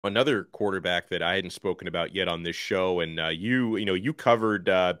Another quarterback that I hadn't spoken about yet on this show, and you covered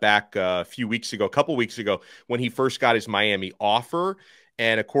back a few weeks ago, a couple weeks ago, when he first got his Miami offer.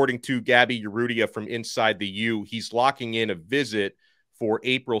 And according to Gabby Urrutia from Inside the U, he's locking in a visit for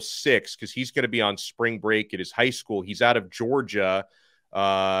April 6th because he's going to be on spring break at his high school. He's out of Georgia,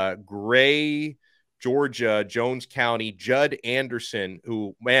 Gray, Georgia, Jones County. Judd Anderson,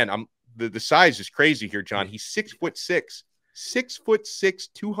 who, man, the size is crazy here, John. He's 6'6". 6'6",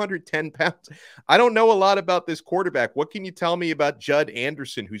 210 pounds. I don't know a lot about this quarterback. What can you tell me about Judd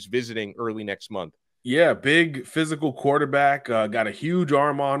Anderson, who's visiting early next month? Yeah, big physical quarterback. Got a huge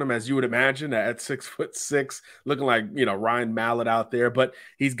arm on him, as you would imagine, at 6'6", looking like Ryan Mallett out there. But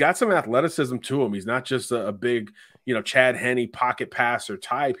he's got some athleticism to him. He's not just a big Chad Henne pocket passer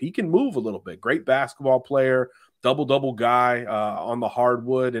type. He can move a little bit. Great basketball player, double guy on the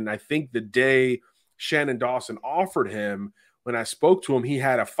hardwood. And I think the day Shannon Dawson offered him, when I spoke to him, he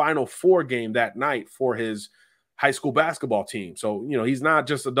had a Final Four game that night for his high school basketball team. So, he's not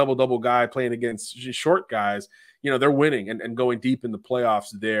just a double guy playing against short guys. They're winning and going deep in the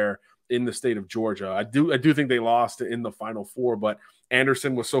playoffs there in the state of Georgia. I do think they lost in the Final Four, but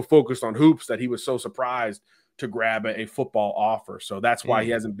Anderson was so focused on hoops that he was so surprised to grab a football offer. So that's why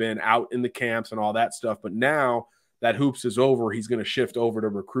he hasn't been out in the camps and all that stuff. But now that hoops is over, he's going to shift over to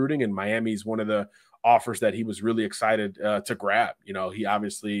recruiting, and Miami's one of the offers that he was really excited to grab. He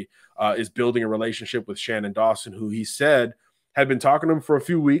obviously is building a relationship with Shannon Dawson, who he said had been talking to him for a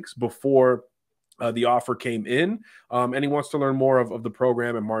few weeks before the offer came in, and he wants to learn more of the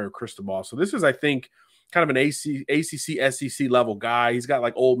program and Mario Cristobal. So this is, I think, kind of an ACC, SEC level guy. He's got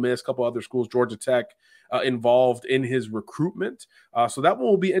like Ole Miss, a couple other schools, Georgia Tech, involved in his recruitment. So that one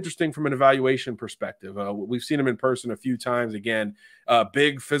will be interesting from an evaluation perspective. We've seen him in person a few times. Again,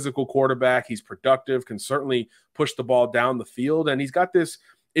 big physical quarterback. He's productive, can certainly push the ball down the field, and he's got this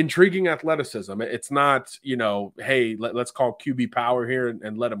intriguing athleticism. It's not, hey, let's call QB power here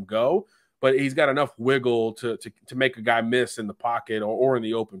and let him go. But he's got enough wiggle to make a guy miss in the pocket or in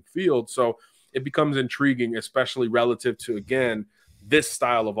the open field. So it becomes intriguing, especially relative to, again, this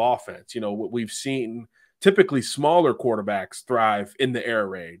style of offense. What we've seen, typically smaller quarterbacks thrive in the air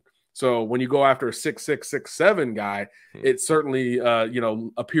raid. So when you go after a 6'6", 6'7" guy, it certainly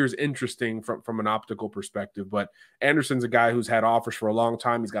appears interesting from an optical perspective. But Anderson's a guy who's had offers for a long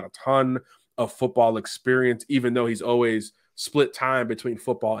time. He's got a ton of football experience, even though he's always split time between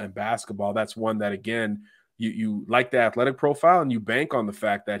football and basketball. That's one that, again, you like the athletic profile, and you bank on the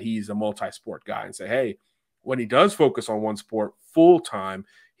fact that he's a multi-sport guy and say, hey, when he does focus on one sport full time,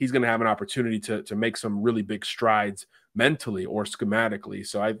 he's going to have an opportunity to make some really big strides mentally or schematically.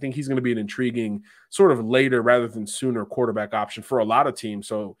 So I think he's going to be an intriguing sort of later rather than sooner quarterback option for a lot of teams.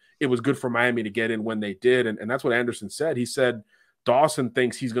 So it was good for Miami to get in when they did. And that's what Anderson said. He said Dawson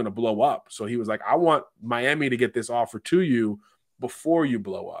thinks he's going to blow up. So he was like, I want Miami to get this offer to you before you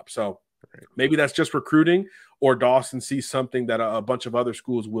blow up. So maybe that's just recruiting, or Dawson sees something that a bunch of other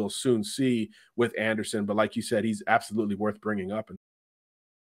schools will soon see with Anderson. But like you said, he's absolutely worth bringing up.